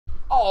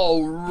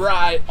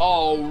Alright,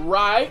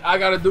 alright. I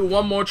gotta do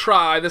one more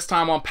try, this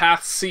time on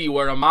Path C,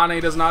 where Amane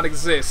does not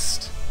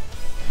exist.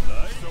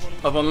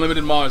 Of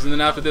Unlimited Mars, and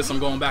then after this I'm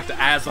going back to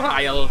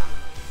Azrael.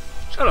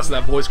 Shout out to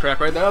that voice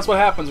crack right there. That's what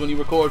happens when you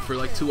record for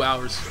like 2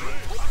 hours.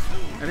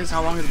 That is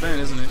how long it's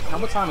been, isn't it?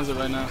 What time is it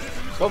right now?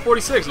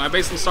 12:46, and I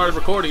basically started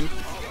recording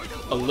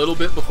a little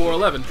bit before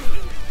 11.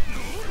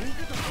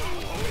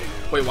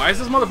 Wait, why is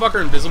this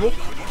motherfucker invisible?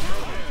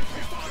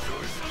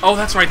 Oh,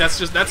 that's right. That's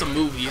a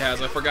move he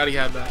has. I forgot he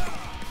had that.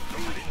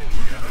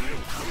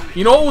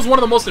 You know what was one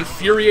of the most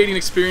infuriating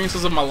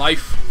experiences of my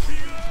life?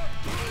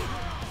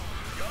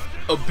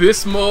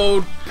 Abyss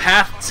mode,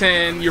 Path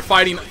 10. You're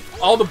fighting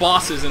all the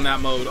bosses in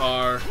that mode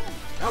are.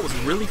 That was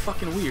really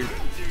fucking weird.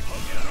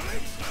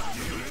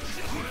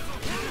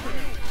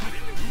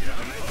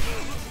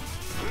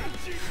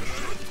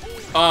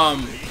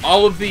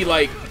 All of the,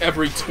 like,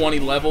 every 20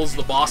 levels,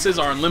 the bosses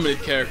are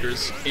unlimited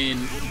characters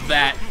in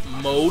that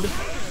mode.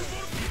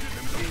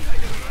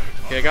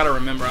 Okay, I gotta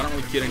remember, I don't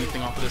really get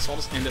anything off of this, so I'll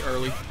just end it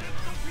early.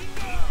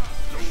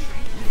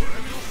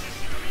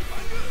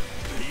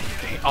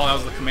 Oh, that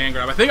was the command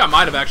grab. I think I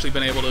might have actually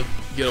been able to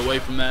get away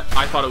from that.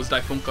 I thought it was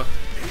Daifunka.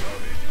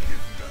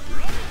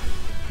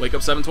 Wake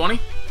up 720.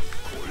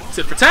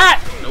 Tit for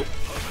tat! Nope.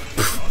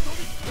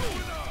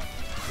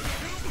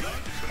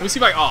 Let me see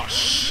if I... Oh,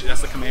 shh.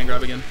 That's the command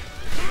grab again.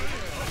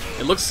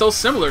 It looks so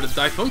similar to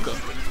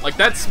Daifunka. Like,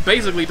 that's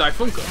basically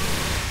Daifunka.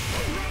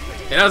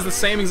 It has the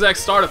same exact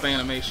startup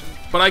animation.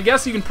 But I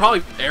guess you can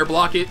probably air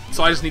block it,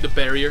 so I just need a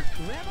barrier.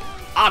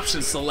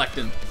 Option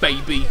selecting,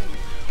 baby.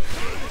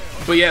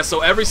 But yeah, so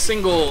every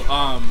single,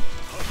 fuck,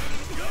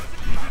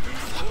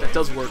 that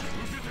does work.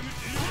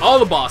 All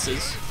the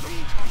bosses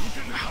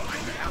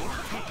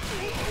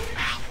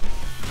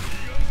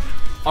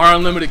are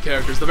unlimited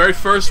characters. The very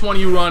first one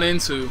you run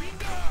into,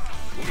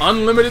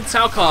 unlimited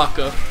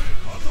Taukaka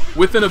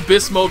with an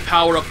Abyss mode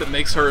power-up that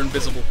makes her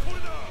invisible.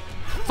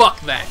 Fuck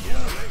that.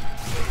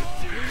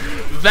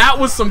 That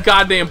was some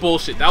goddamn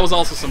bullshit. That was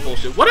also some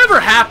bullshit. Whatever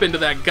happened to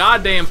that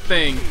goddamn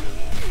thing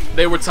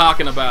they were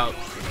talking about?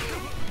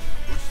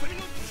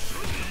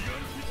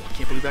 I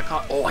can't believe that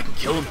caught. Oh, I can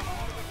kill him.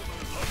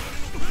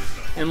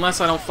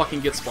 Unless I don't fucking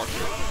get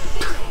Sparkful.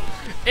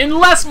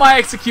 Unless my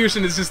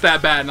execution is just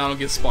that bad and I don't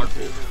get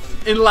Sparkful.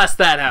 Unless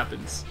that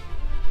happens.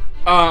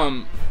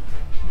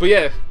 But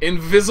yeah,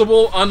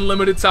 invisible,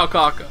 unlimited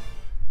Taukaka.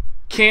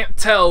 Can't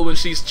tell when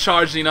she's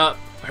charging up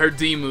her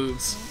D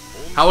moves.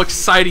 How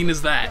exciting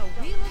is that?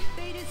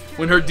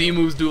 When her D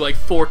moves do like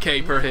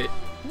 4K per hit.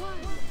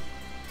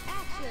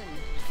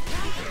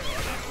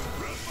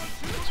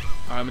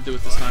 Alright, I'm gonna do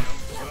it this time.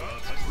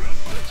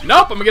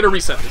 Nope, I'm gonna get a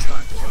reset this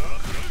time.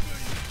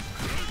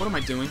 What am I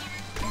doing?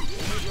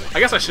 I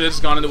guess I should have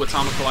just gone into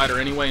Atomic Collider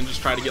anyway and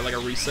just tried to get like a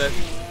reset.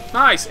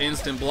 Nice,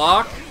 instant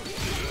block.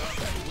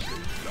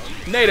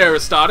 Nate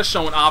Aristotis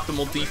showing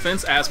optimal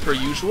defense as per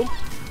usual.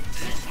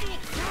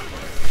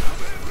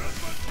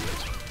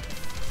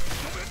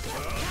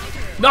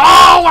 No!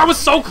 I was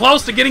so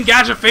close to getting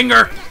Gadget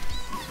Finger!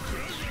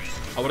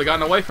 I would have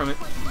gotten away from it.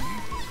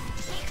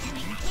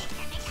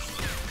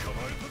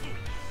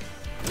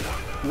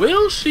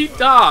 Will she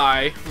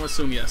die? I'm gonna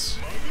assume yes.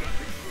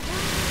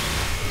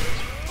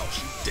 Oh,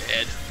 she's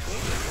dead.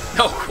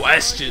 No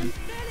question.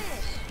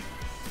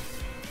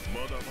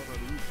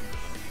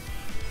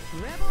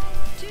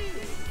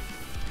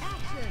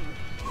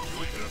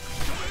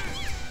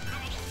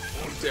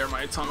 Dare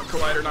my Atomic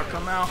Collider not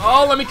come out.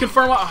 Oh, let me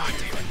confirm. Oh,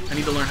 damn it. I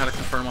need to learn how to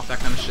confirm off that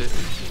kind of shit.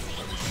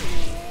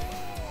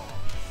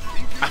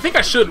 I think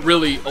I should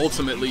really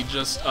ultimately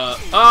just,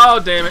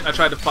 oh, damn it. I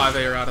tried to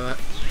 5A her out of that.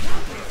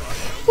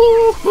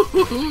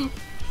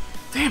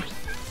 Damn it.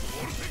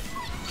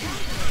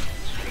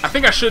 I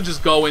think I should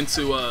just go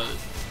into,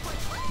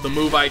 the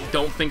move I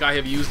don't think I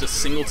have used a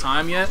single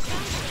time yet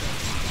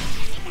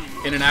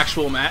in an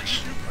actual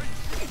match.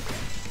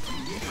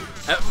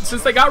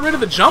 Since they got rid of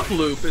the jump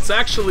loop, it's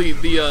actually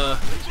the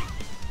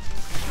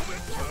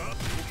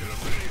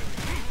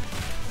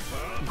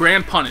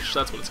Grand Punish,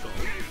 that's what it's called.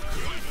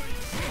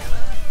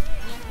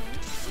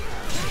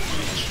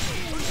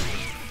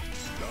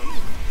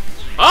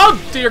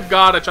 Oh dear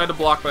God, I tried to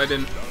block but I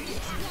didn't.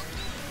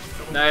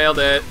 Nailed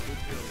it.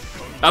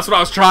 That's what I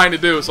was trying to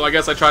do, so I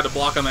guess I tried to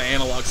block on the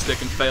analog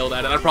stick and failed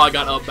at it. I probably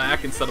got up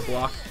back instead of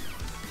block.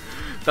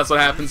 That's what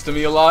happens to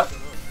me a lot.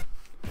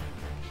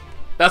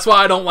 That's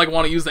why I don't like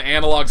want to use the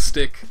analog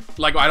stick.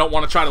 Like, I don't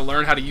want to try to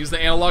learn how to use the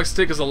analog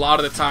stick, because a lot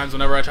of the times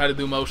whenever I try to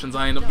do motions,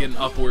 I end up getting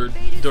upward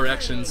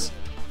directions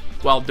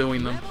while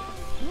doing them.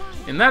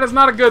 And that is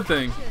not a good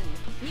thing.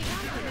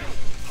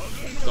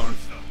 Darn.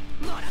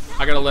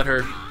 I gotta let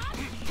her.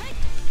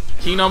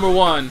 Key number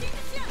 1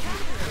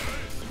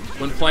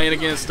 when playing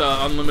against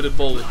Unlimited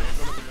Bullet.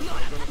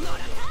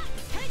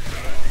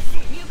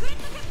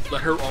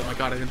 Let her. Oh my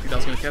God, I didn't think that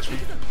was gonna catch me.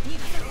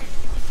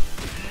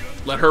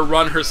 Let her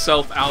run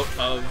herself out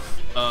of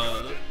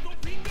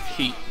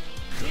heat.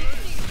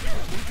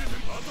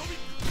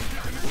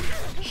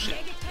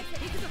 Shit.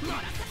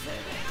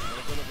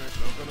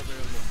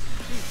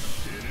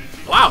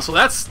 Wow, so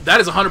that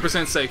is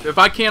 100% safe. If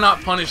I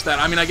cannot punish that,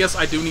 I mean, I guess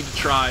I do need to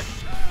try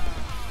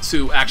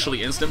to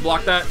actually instant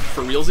block that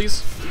for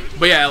realsies.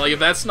 But yeah, like if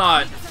that's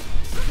not...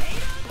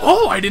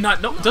 Oh, I did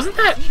not know. Doesn't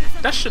that...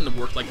 That shouldn't have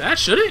worked like that,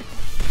 should it?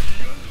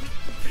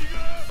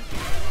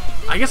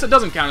 I guess it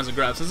doesn't count as a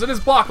grab, since it is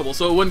blockable,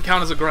 so it wouldn't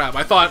count as a grab.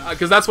 I thought,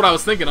 because that's what I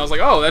was thinking. I was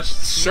like, oh,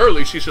 that's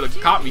surely she should have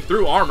caught me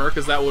through armor,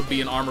 because that would be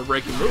an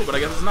armor-breaking move, but I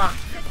guess it's not.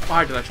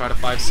 Why did I try to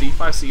 5C?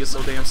 5C is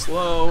so damn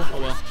slow.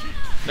 Oh, well.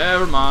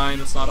 Never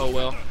mind. It's not oh,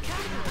 well.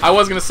 I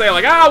was going to say,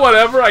 like,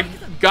 whatever. I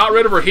got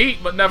rid of her heat,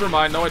 but never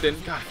mind. No, I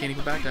didn't. God, I can't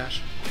even backdash.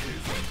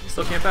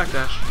 Still can't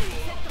backdash.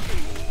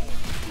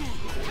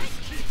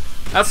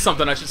 That's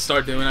something I should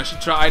start doing.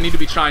 I need to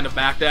be trying to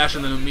backdash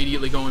and then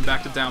immediately going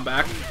back to down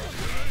back.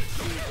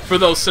 For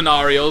those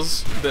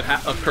scenarios that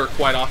occur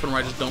quite often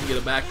where I just don't get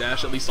a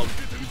backdash, at least I'll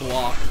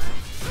block.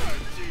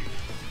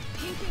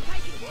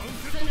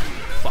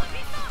 Fuck.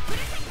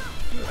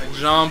 I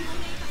jump.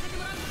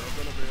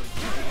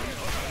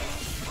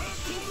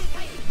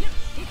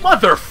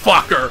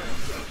 Motherfucker!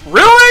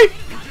 Really?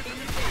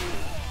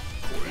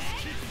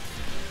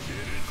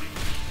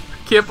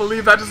 I can't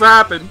believe that just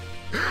happened.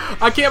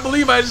 I can't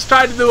believe I just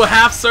tried to do a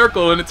half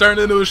circle and it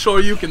turned into a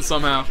Shoryuken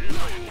somehow.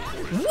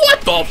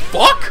 What the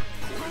fuck?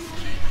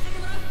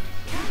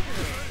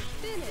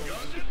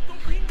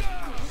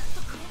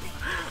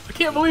 I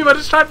can't believe I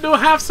just tried to do a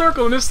half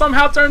circle and it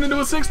somehow turned into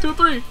a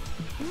 6-2-3.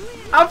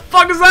 How the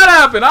fuck does that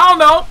happen? I don't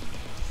know.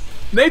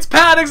 Nate's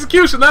pad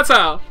execution, that's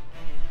how.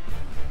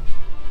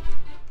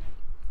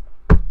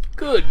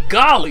 Good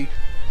golly.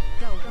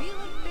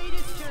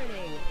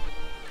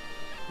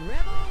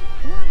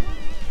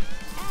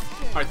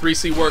 Alright,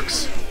 3C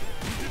works.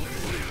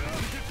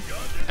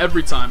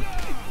 Every time.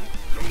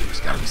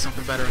 There's gotta be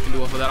something better I can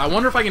do off of that. I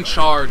wonder if I can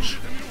charge.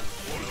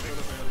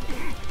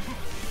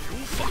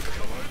 Fuck.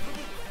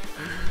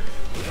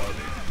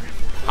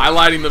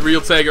 Highlighting the real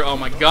Tiger. Oh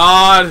my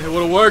god, it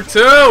would have worked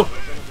too!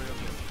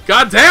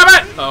 God damn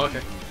it! Oh,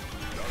 okay.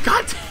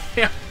 God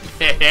damn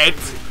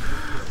it!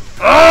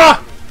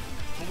 Ugh!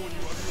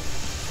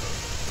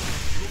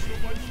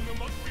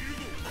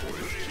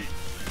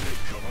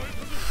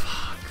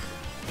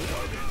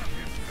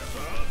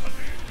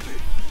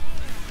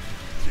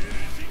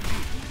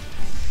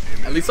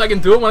 At least I can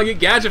do it when I get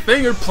Gadget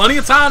Fingered. Plenty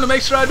of time to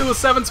make sure I do a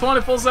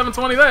 720, full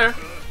 720 there.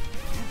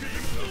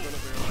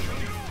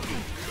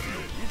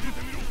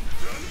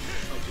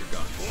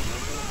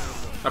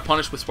 I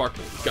punish with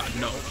Sparkle. God,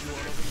 no.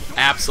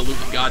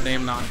 Absolutely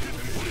goddamn not.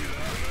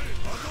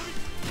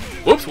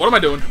 Whoops, what am I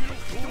doing?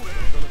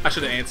 I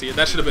should have anti-ed.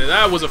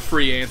 That was a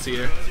free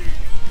anti-ed.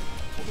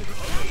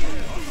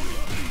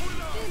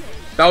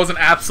 That was an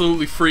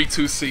absolutely free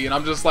 2C, and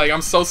I'm just like,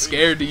 I'm so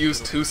scared to use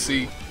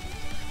 2C.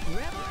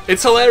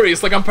 It's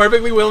hilarious, like I'm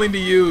perfectly willing to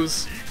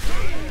use.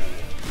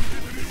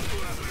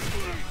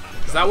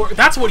 Does that work?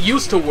 That's what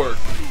used to work.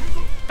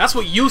 That's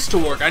what used to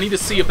work. I need to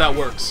see if that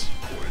works.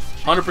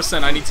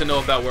 100% I need to know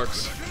if that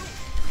works.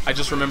 I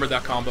just remembered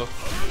that combo.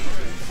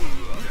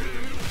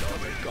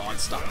 God,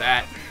 stop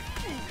that.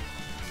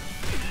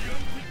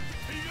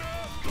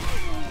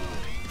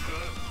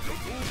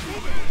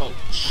 Oh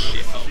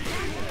shit.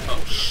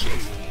 Oh shit.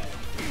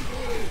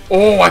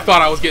 Oh, I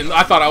thought I was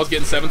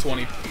getting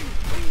 720.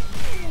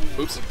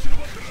 Oops.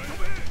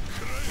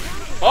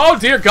 Oh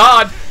dear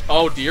God!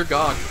 Oh dear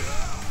God.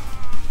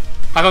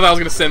 I thought that was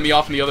gonna send me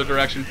off in the other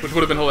direction, which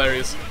would have been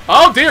hilarious.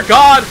 Oh dear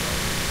God!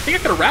 I think I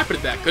could have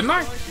rapided that, couldn't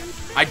I?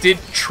 I did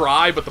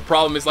try, but the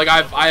problem is, like,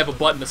 I have a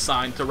button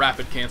assigned to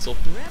rapid cancel.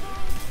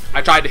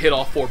 I tried to hit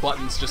all 4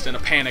 buttons just in a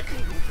panic,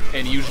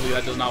 and usually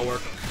that does not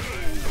work.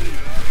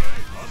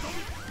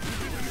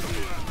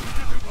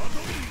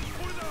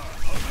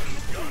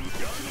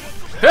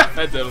 That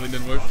definitely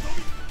didn't work.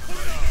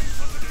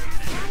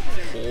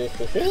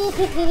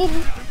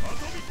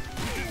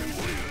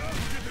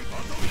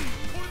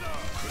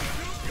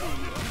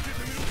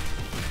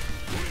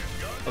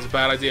 That was a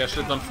bad idea. I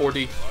should have done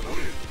 4D.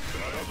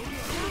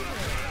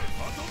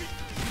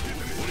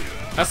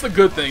 That's the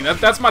good thing.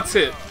 That's my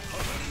tip.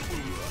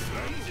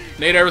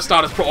 Nate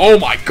Aristotis Pro. Oh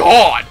my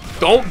God!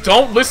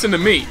 Don't listen to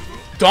me.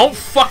 Don't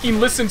fucking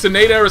listen to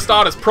Nate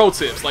Aristotis Pro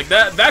tips. Like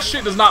that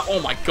shit does not.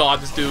 Oh my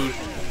God! This dude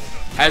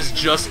has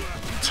just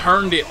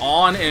turned it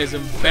on and is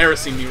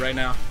embarrassing me right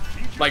now.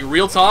 Like,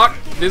 real talk,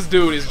 this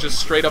dude is just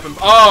straight up.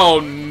 Oh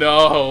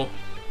no!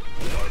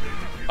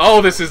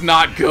 Oh, this is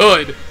not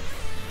good.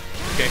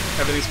 Okay,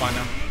 everything's fine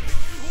now.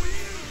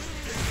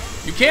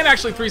 You can't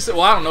actually 360.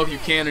 Well, I don't know if you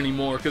can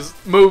anymore because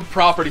move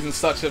properties and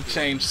such have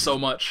changed so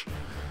much.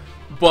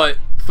 But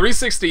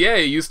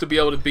 360A used to be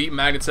able to beat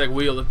Magnatech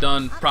Wheel. Have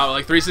done probably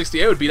like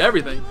 360A would beat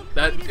everything.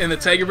 That in the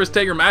Tiger vs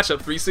Tiger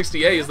matchup,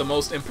 360A is the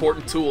most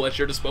important tool at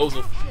your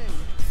disposal.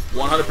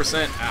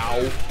 100%.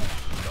 Ow.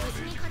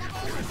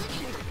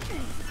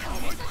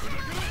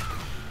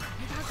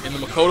 In the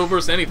Makoto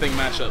vs anything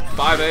matchup,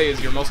 5A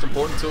is your most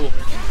important tool.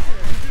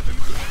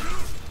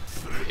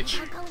 Bitch.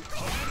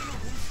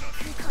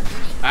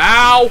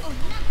 Ow!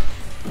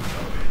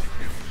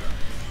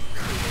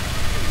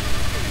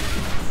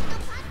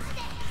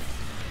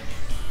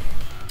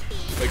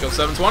 wake up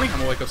 720? I'm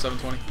gonna wake up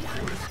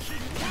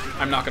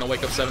 720. I'm not gonna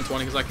wake up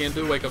 720 because I can't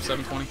do wake up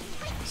 720.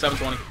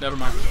 720, never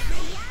mind.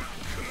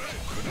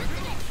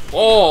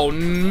 Oh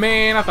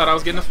man, I thought I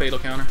was getting a fatal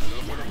counter.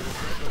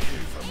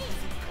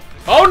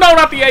 Oh no,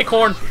 not the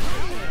acorn!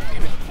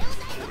 Damn it.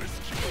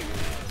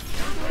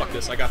 Fuck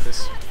this, I got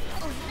this.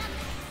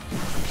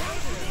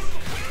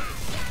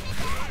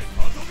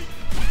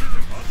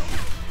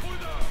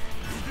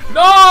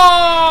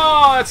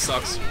 No! That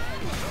sucks.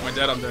 Am I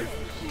dead? I'm dead.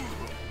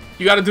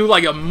 You gotta do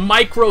like a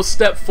micro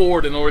step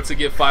forward in order to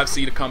get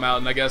 5C to come out,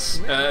 and I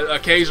guess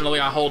occasionally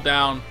I hold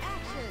down.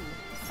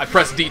 I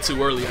press D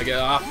too early, I guess.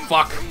 Ah,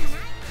 fuck.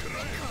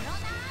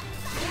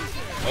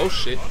 Oh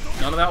shit.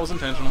 None of that was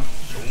intentional.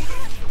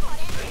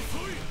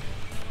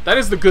 That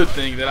is the good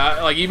thing, that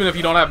I like, even if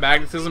you don't have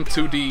magnetism,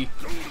 2D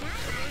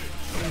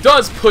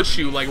does put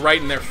you like right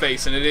in their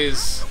face, and it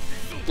is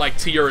like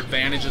to your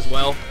advantage as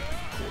well.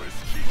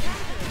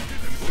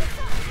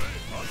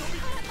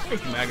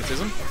 Thank you,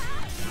 magnetism.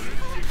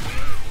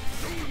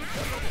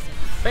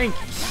 Thank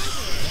you.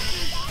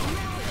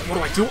 What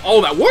do I do?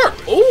 Oh, that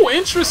worked! Oh,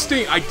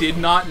 interesting! I did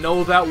not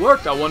know that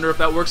worked. I wonder if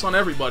that works on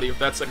everybody, if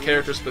that's a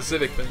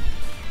character-specific thing.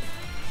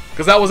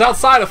 Because that was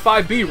outside of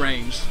 5B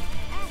range.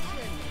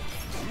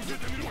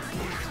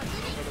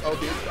 Oh,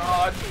 dear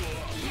God.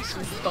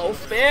 She's so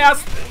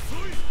fast!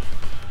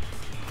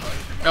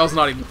 That was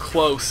not even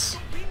close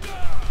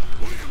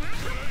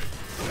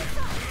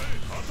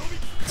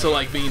to,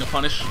 like, being a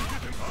punish.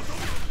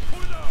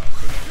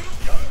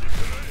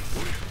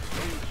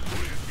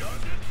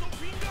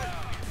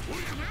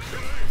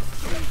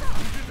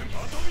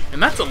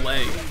 And that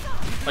delay,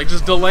 like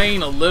just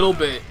delaying a little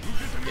bit.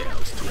 Yeah, that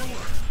was too hard.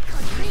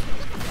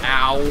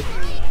 Ow.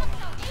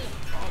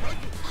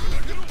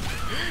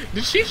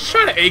 Did she just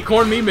try to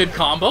acorn me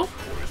mid-combo?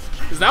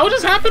 Is that what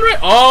just happened right?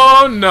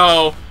 Oh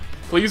no.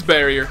 Please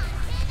barrier.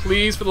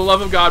 Please, for the love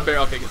of God,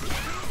 barrier. Okay, good.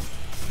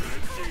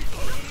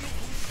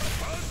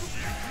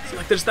 See,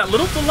 like there's that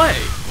little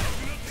delay.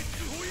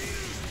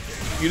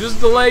 You just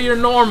delay your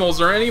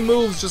normals or any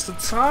moves just a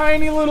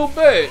tiny little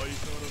bit,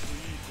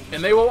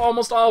 and they will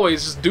almost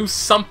always just do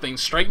something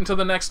straight into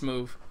the next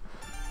move.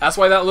 That's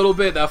why that little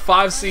bit, that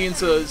 5C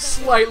into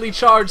slightly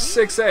charged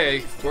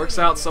 6A, works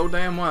out so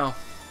damn well.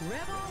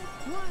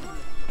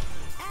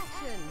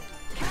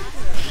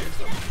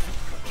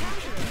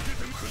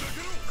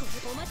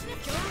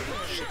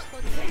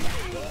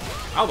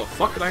 How the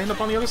fuck did I end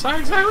up on the other side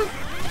exactly?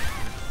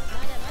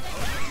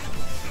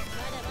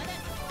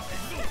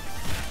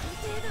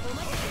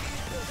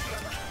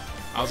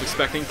 I was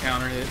expecting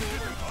counter hit.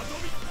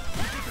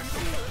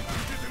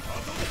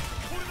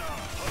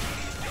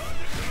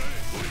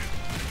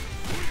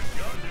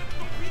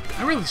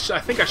 I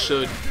think I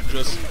should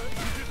just,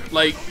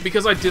 like,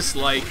 because I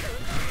dislike.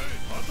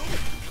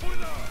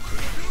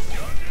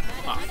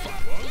 Ah,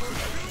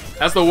 fuck.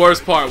 That's the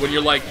worst part, when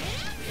you're like,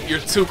 you're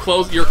too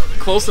close, you're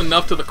close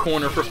enough to the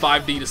corner for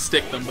 5D to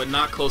stick them, but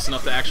not close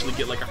enough to actually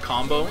get like a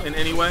combo in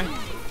any way.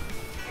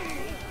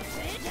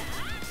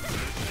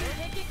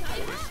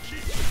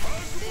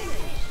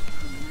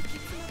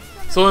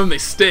 So then they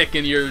stick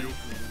and your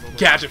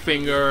Gadget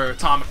Finger or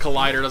Atomic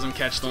Collider doesn't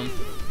catch them.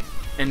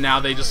 And now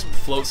they just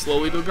float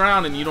slowly to the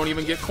ground and you don't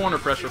even get corner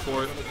pressure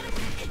for it.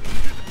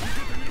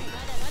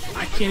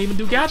 I can't even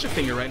do Gadget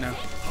Finger right now.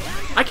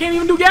 I can't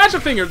even do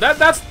Gadget Finger.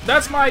 That's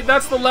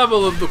the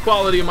level of the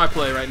quality of my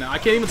play right now. I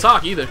can't even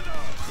talk either.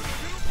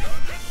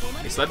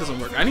 Okay, so that doesn't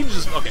work. I need to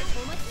just okay.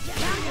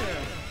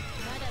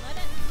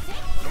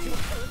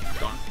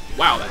 Darn.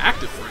 Wow, the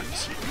active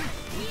frames.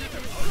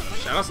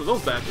 Shout outs to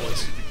those bad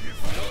boys.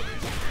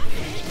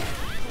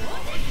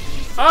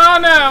 Oh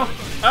no!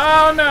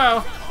 Oh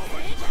no!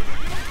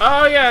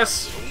 Oh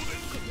yes!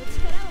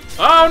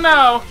 Oh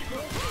no!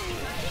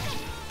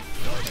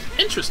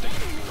 Interesting.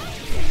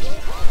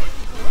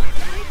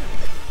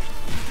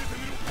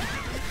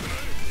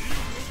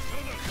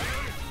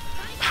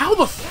 How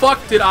the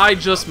fuck did I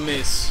just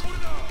miss?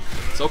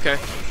 It's okay.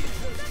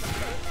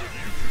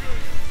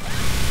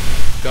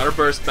 Got her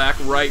burst back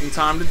right in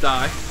time to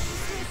die.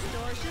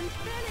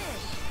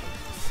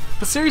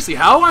 But seriously,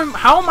 how am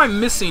I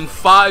missing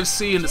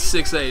 5C into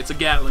 6A? It's a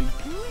Gatling.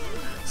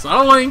 It's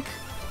not a Link.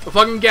 It's a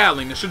fucking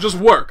Gatling. It should just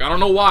work. I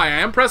don't know why. I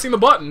am pressing the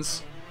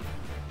buttons.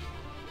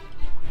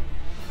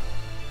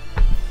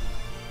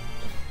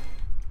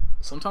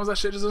 Sometimes that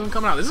shit just doesn't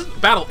come out. This is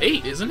Battle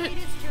 8, isn't it?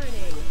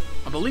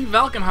 I believe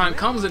Valkenheim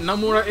comes at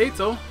Nomura 8,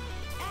 though.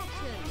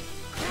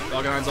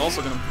 Valkenheim's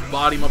also gonna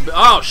body my...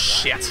 Oh,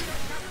 shit!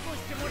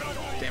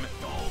 Damn it.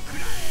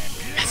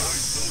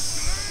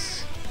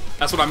 Yes!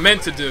 That's what I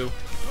meant to do.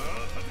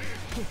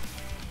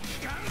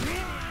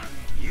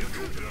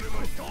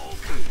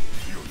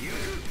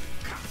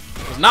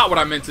 It was not what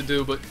I meant to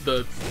do, but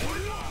the...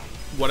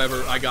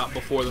 whatever I got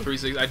before the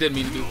 360... I did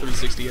mean to do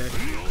 360A.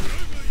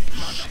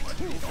 Shit.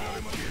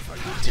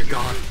 Dear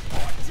God.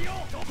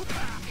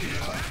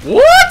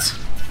 What?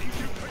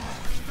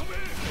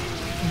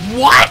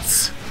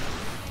 What?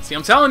 See,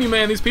 I'm telling you,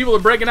 man, these people are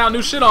breaking out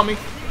new shit on me.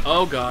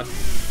 Oh, God.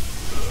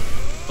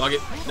 Fuck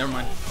it. Never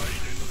mind.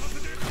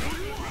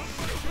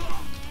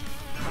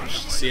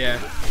 worse, yeah.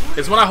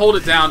 It's when I hold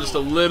it down just a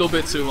little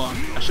bit too long.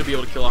 I should be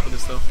able to kill off of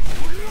this, though.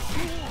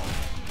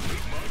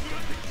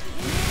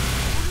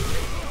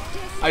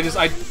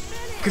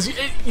 Because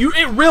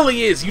it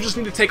really is. You just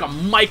need to take a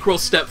micro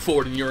step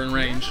forward and you're in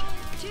range.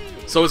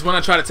 So it's when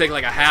I try to take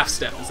like a half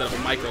step instead of a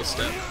micro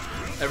step.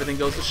 Everything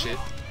goes to shit.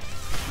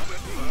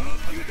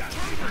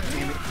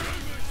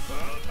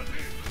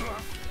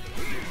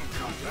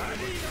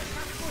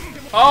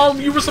 Oh,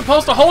 you were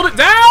supposed to hold it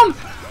down?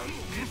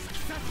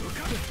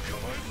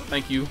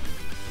 Thank you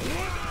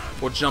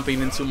for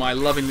jumping into my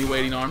lovingly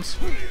waiting arms.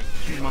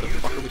 You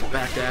motherfucker with the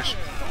backdash.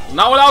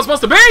 Not what I was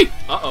supposed to be!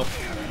 Uh-oh.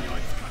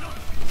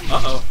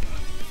 Uh-oh.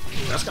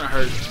 That's gonna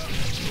hurt.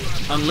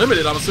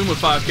 Unlimited, I'm assuming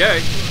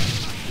 5K.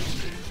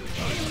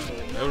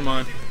 Never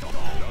mind. Oh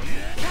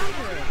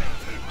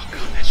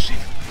god, that shit.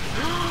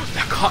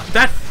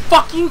 That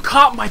fucking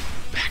caught my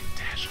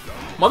backdash.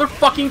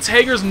 Motherfucking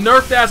Tager's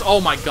nerfed ass. Oh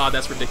my god,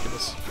 that's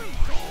ridiculous.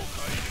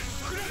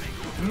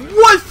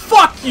 What?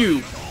 Fuck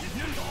you!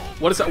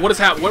 What is that? What is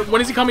happening? When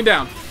is he coming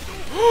down?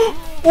 Oh!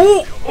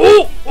 Oh!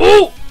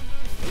 Oh!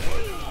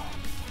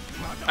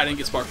 I didn't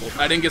get Sparkle.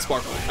 I didn't get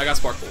Sparkle. I got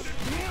Sparkle.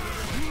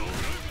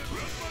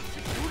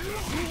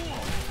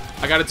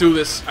 I gotta do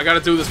this. I gotta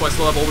do this while I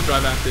still have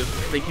Overdrive active.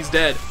 I think he's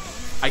dead.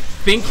 I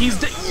think he's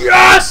dead.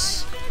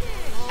 Yes!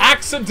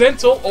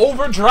 Accidental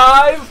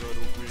Overdrive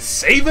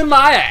saving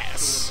my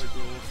ass.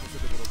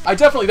 I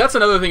definitely, that's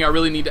another thing I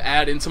really need to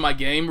add into my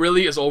game,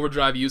 really, is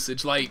Overdrive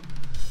usage. Like,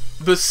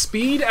 the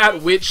speed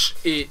at which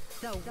it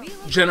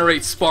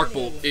generates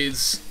Sparkle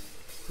is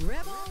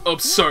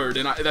absurd,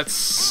 and that's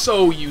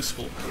so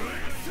useful.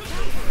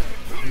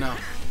 Oh, no.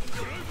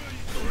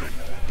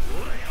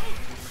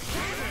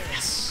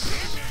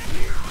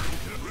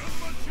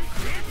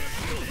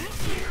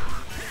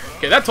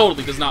 Okay, that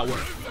totally does not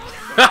work.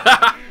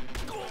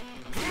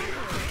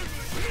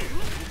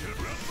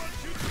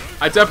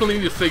 I definitely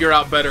need to figure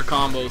out better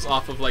combos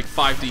off of like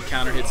 5D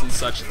counter hits and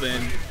such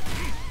than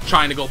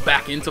trying to go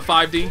back into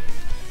 5D.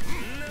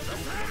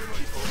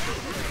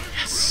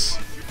 Yes!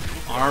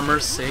 Armor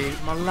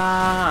saved my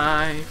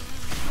life.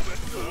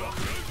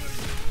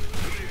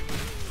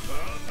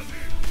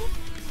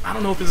 I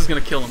don't know if this is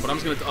gonna kill him, but I'm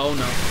just gonna. Oh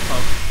no.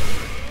 Oh.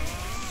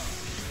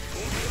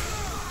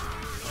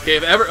 Okay,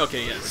 if ever.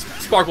 Okay, yes.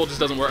 Sparkle just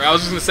doesn't work. I was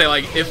just gonna say,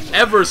 like, if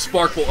ever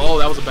Sparkle. Oh,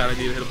 that was a bad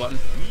idea to hit a button.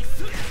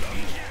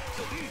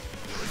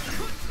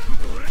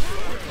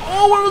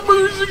 Oh, what was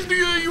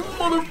 368, you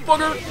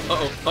motherfucker!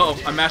 Uh-oh, uh-oh.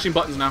 I'm mashing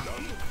buttons now.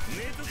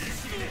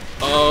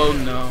 Oh,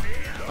 no.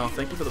 Oh,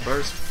 thank you for the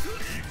burst.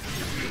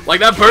 Like,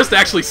 that burst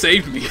actually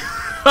saved me.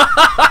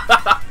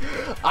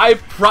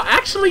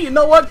 Actually, you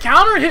know what?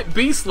 Counter hit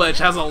B-Sledge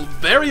has a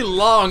very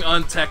long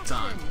untech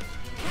time.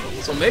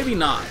 So maybe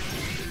not.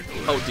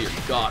 Oh dear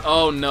god.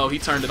 Oh no, he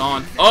turned it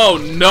on. Oh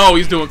no,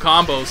 he's doing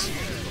combos.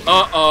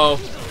 Uh-oh.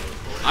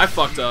 I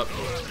fucked up.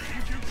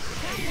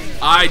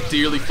 I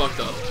dearly fucked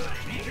up.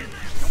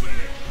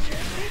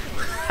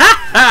 Ha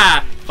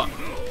ha! Fuck.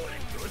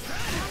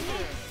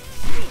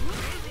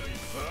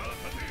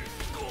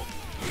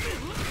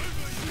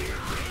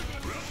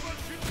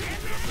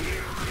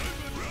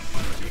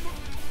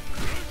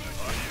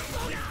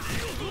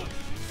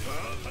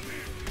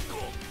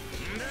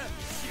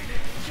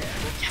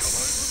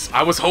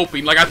 I was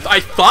hoping, like,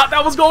 I thought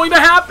that was going to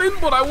happen,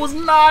 but I was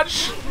not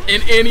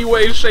in any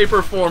way, shape,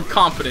 or form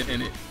confident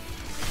in it.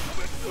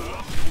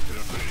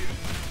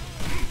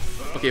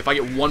 Okay, if I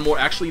get one more,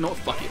 actually, you know what?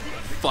 Fuck it.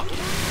 Fuck it.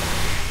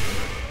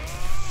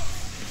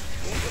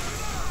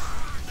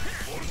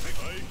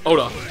 Oh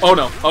no. Oh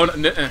no. Oh no.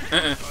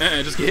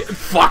 Just get hit.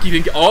 Fuck, you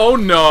didn't get. Oh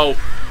no.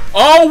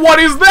 Oh, what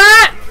is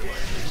that?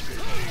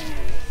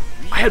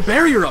 I had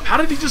barrier up. How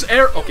did he just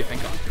air? Okay,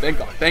 thank God. Thank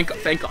God. Thank God.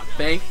 Thank God.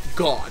 Thank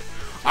God.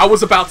 I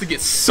was about to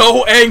get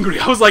so angry.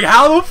 I was like,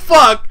 how the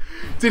fuck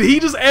did he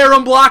just air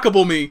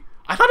unblockable me?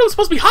 I thought it was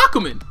supposed to be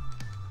Hakumen.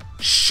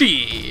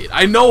 Shit.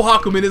 I know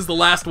Hakumen is the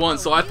last one,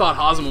 so I thought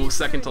Hazama was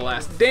second to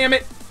last. Damn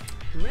it.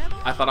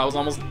 I thought I was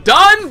almost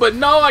done, but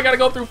no, I gotta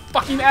go through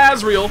fucking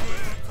Azrael.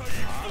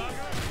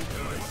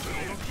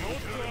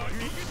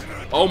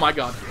 Oh my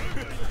god.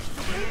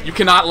 You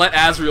cannot let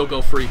Azrael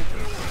go free.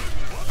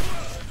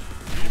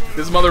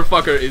 This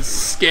motherfucker is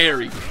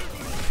scary.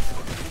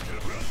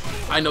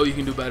 I know you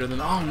can do better than...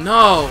 Oh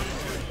no!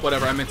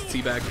 Whatever, I meant to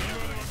teabag.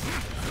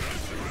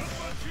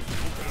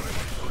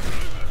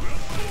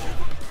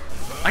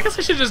 I guess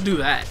I should just do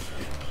that.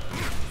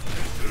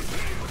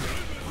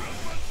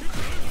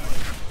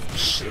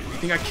 Shit, you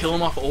think I kill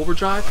him off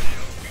Overdrive?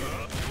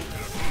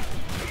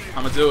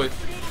 I'ma do it.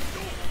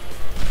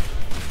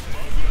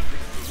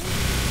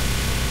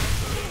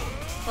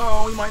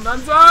 Oh, he might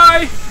not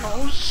die!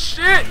 Oh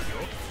shit!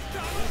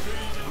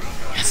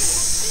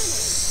 Yes!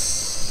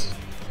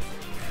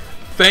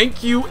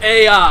 Thank you,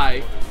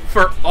 AI,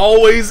 for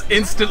always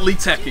instantly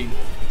teching.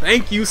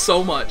 Thank you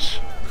so much.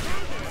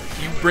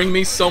 You bring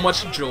me so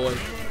much joy.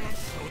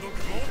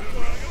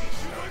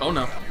 Oh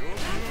no.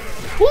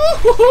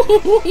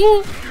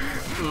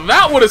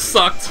 That would have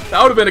sucked.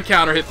 That would have been a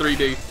counter hit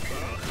 3D.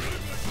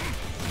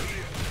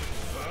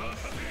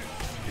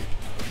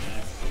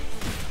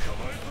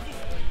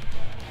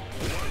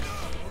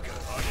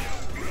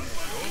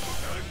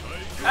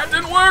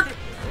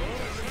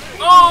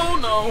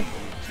 no.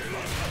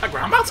 That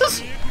ground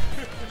bounces?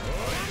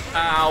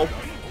 Ow.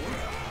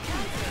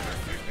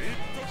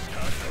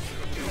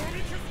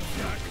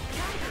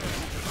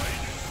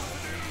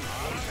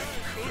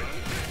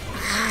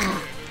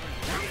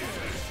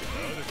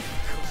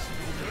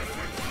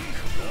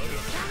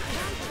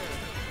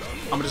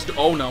 I'm gonna just do.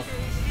 Oh no.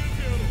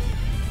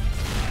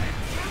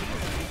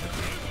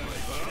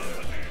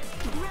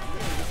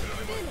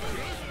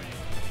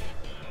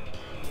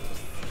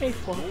 Hey,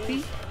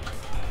 Fluffy.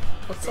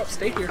 What's up?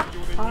 Stay here.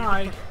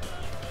 Hi.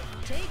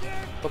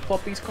 The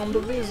puppies come to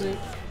visit.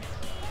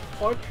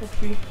 Hi,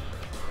 Puppy.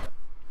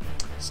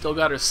 Still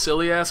got her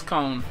silly ass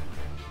cone.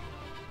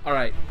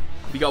 Alright.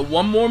 We got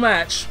one more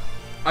match.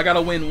 I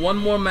gotta win one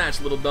more match,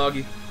 little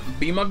doggy.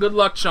 Be my good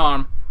luck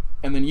charm.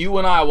 And then you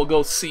and I will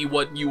go see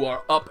what you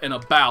are up and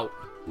about.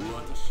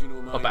 Just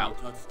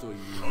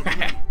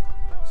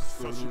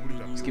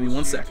give me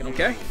 1 second,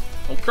 okay?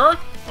 Okay?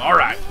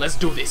 Alright, let's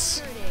do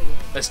this.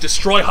 Let's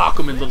destroy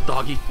Hakumen, little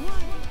doggy.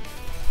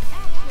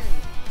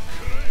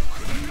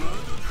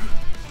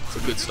 It's a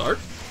good start.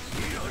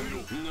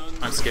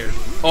 I'm scared.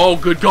 Oh,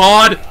 good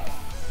God!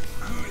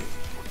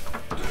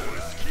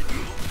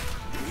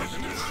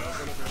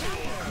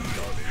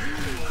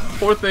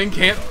 Poor thing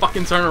can't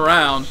fucking turn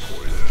around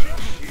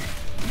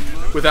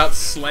without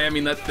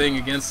slamming that thing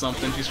against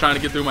something. She's trying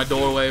to get through my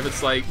doorway. If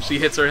it's like she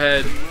hits her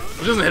head, well,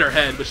 she doesn't hit her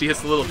head, but she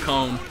hits the little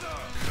cone.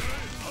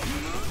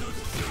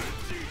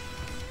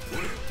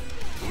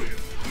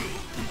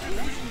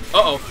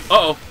 Uh-oh,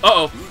 uh-oh,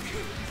 uh-oh.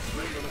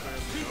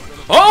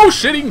 Oh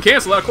shit, he can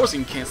cancel that. Of course he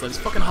can cancel that.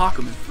 It's fucking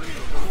Hakumen.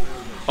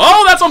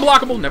 Oh, that's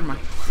unblockable. Never mind.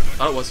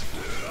 Thought it was.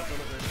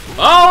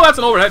 Oh, that's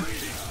an overhead.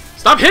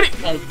 Stop hitting.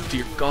 Oh,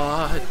 dear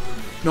God.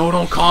 No,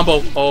 don't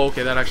combo. Oh,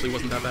 okay, that actually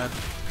wasn't that bad.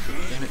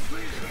 Damn it.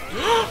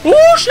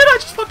 Oh shit, I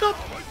just fucked up.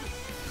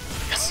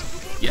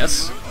 Yes.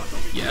 Yes.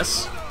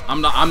 Yes.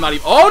 I'm not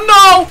even. Oh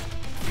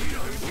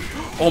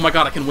no! Oh my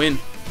God, I can win.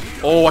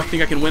 Oh, I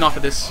think I can win off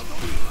of this.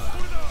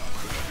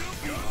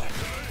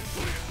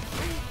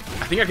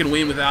 I think I can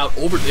win without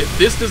over. If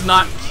this does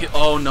not kill.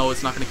 Oh no,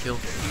 it's not gonna kill.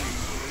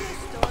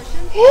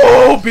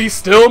 Oh, be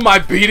still, my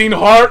beating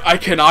heart. I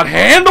cannot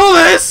handle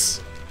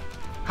this.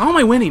 How am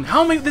I winning?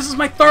 How am I? This is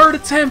my third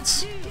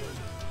attempt.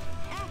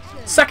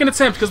 Second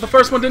attempt, because the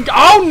first one didn't.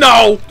 Oh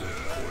no!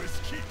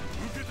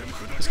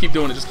 Just keep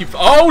doing it. Just keep.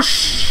 Oh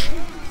shh!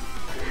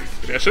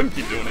 Maybe I shouldn't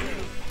keep doing it.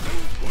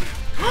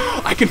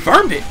 I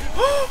confirmed it.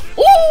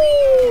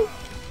 Ooh!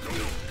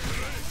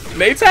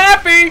 Nate's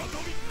happy.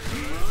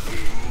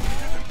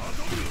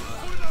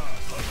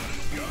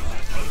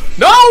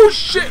 No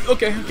shit.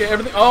 Okay, okay.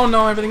 Everything. Oh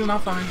no, everything's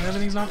not fine.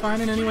 Everything's not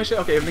fine in any way. Shit.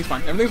 Okay, everything's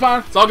fine. Everything's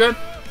fine. It's all good.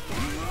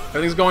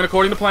 Everything's going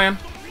according to plan.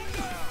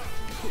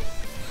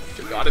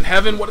 Dear God in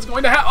heaven, what is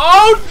going to happen?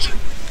 Oh!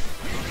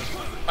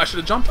 I should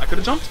have jumped. I could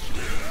have jumped.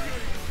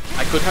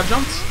 I could have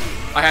jumped.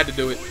 I had to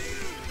do it.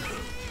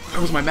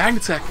 Where was my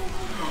Magnatech?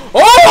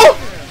 Oh!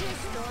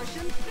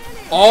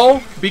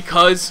 All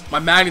because my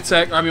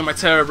Magnatech, I mean my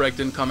Terror Break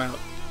didn't come out.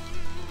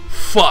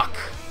 Fuck.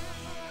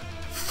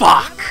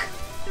 Fuck.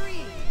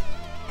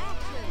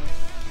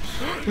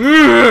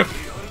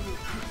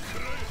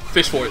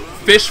 Fish for it.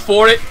 Fish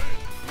for it.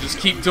 Just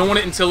keep doing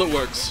it until it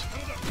works.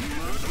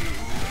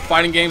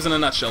 Fighting games in a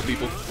nutshell,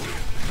 people.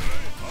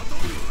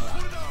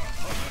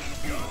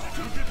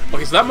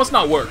 Okay, so that must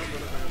not work.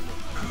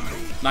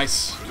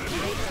 Nice.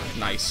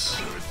 Nice.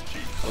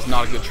 That was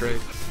not a good trade.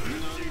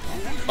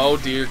 Oh,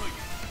 dear.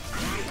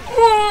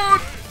 Oh,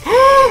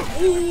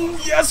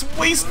 yes,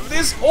 waste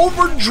this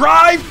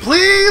overdrive,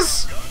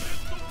 please!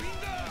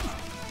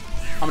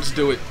 I'm gonna just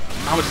do it.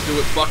 I'm gonna just do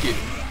it. Fuck it.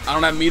 I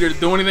don't have meter to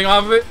do anything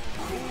off of it.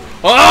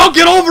 Oh,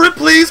 get over it,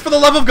 please, for the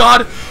love of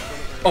God.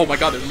 Oh, my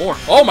God, there's more.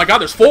 Oh, my God,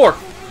 there's 4.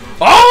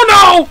 Oh,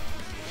 no!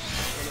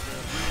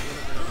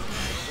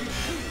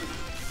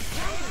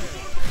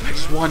 I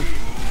just won.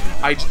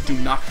 I just do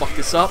not fuck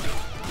this up.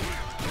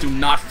 Do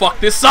not fuck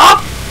this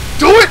up!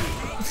 Do it!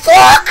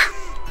 Fuck!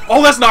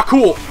 Oh, that's not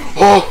cool.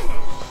 Oh,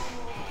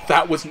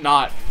 that was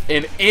not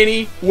in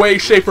any way,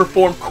 shape, or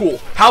form cool.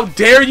 How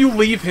dare you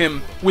leave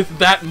him with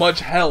that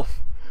much health?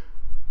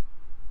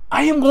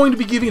 I am going to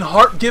be given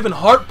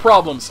heart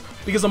problems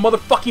because of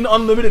motherfucking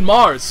unlimited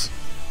Mars.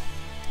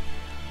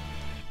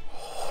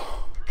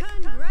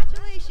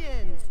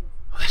 Congratulations!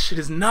 That shit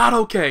is not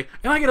okay.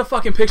 And I get a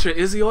fucking picture of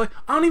Izzyoi.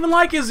 I don't even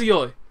like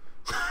Izzyoi.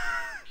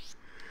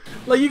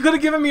 Like, you could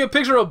have given me a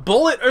picture of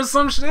Bullet or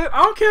some shit.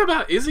 I don't care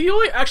about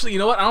Izzyoi. Actually, you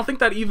know what? I don't think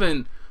that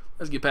even...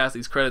 Let's get past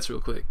these credits real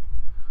quick.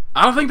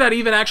 I don't think that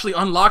even actually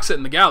unlocks it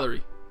in the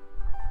gallery.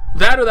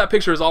 That or that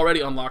picture is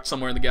already unlocked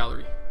somewhere in the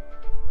gallery.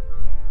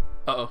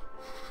 Uh-oh.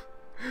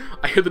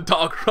 I hear the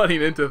dog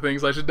running into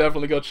things. I should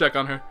definitely go check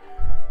on her.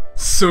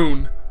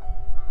 Soon.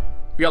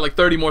 We got like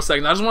 30 more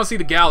seconds. I just want to see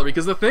the gallery.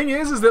 Because the thing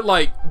is that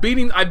like,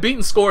 I've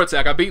beaten Score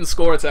Attack. I've beaten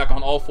Score Attack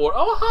on all 4.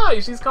 Oh, hi.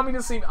 She's coming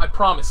to see me. I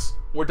promise.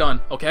 We're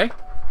done. Okay?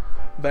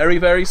 Very,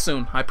 very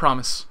soon. I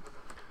promise.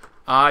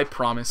 I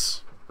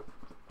promise.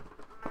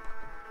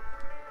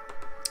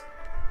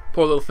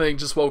 Poor little thing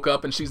just woke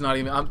up and she's not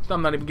even...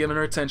 I'm not even giving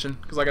her attention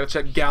because I gotta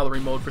check gallery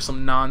mode for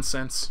some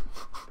nonsense.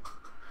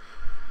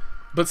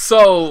 But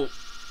so,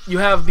 you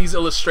have these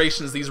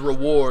illustrations, these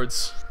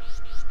rewards.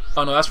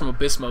 Oh no, that's from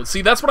Abyss mode.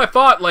 See, that's what I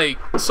thought, like...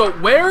 So,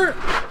 where...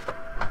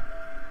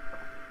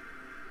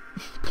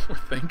 Poor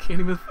thing, can't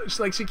even...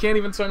 she can't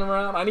even turn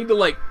around. I need to,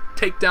 like,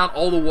 take down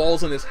all the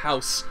walls in this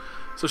house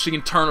so she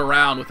can turn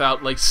around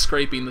without, like,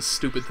 scraping the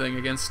stupid thing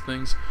against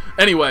things.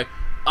 Anyway,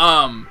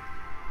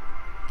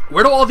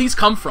 where do all these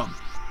come from?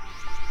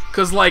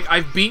 Because, like,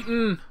 I've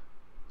beaten...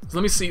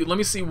 Let me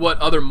see what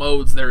other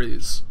modes there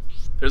is.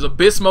 There's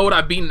Abyss mode.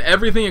 I've beaten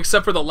everything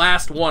except for the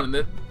last one.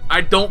 And I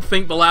don't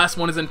think the last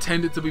one is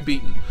intended to be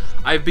beaten.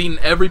 I've beaten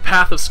every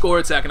path of Score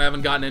Attack and I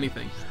haven't gotten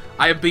anything.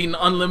 I have beaten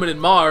Unlimited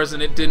Mars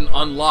and it didn't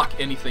unlock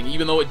anything.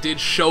 Even though it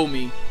did show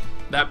me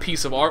that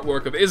piece of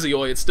artwork of Izzy,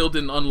 it still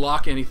didn't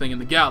unlock anything in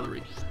the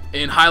gallery.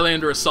 And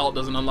Highlander Assault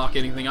doesn't unlock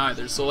anything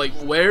either. So, like,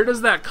 where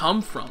does that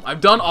come from? I've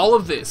done all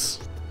of this.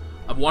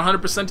 I've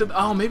 100%ed...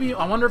 Oh, maybe...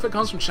 I wonder if it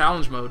comes from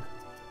challenge mode.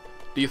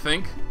 Do you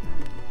think?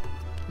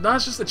 No,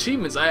 it's just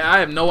achievements. I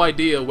have no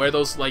idea where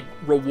those, like,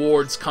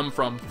 rewards come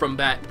from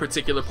that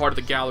particular part of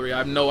the gallery. I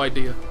have no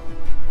idea.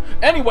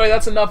 Anyway,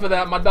 that's enough of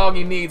that. My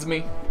doggy needs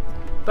me.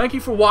 Thank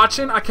you for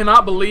watching. I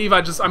cannot believe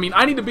I mean,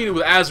 I need to beat it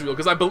with Azrael,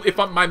 because if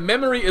my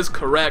memory is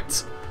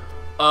correct,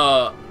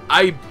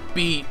 I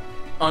beat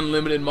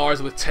Unlimited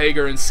Mars with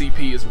Tager and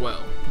CP as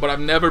well. But I've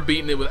never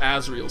beaten it with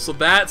Azrael. So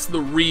that's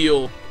the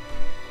real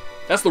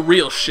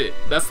shit.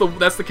 That's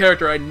the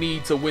character I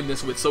need to win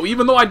this with. So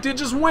even though I did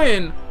just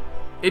win,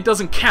 it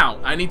doesn't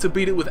count. I need to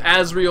beat it with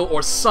Azrael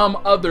or some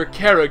other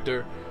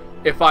character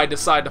if I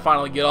decide to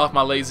finally get off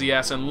my lazy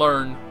ass and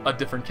learn a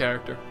different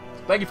character.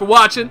 Thank you for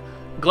watching.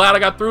 Glad I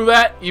got through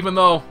that, even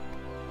though,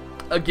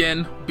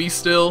 again, be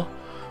still,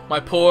 my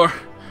poor,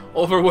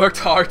 overworked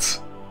heart.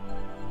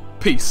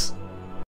 Peace.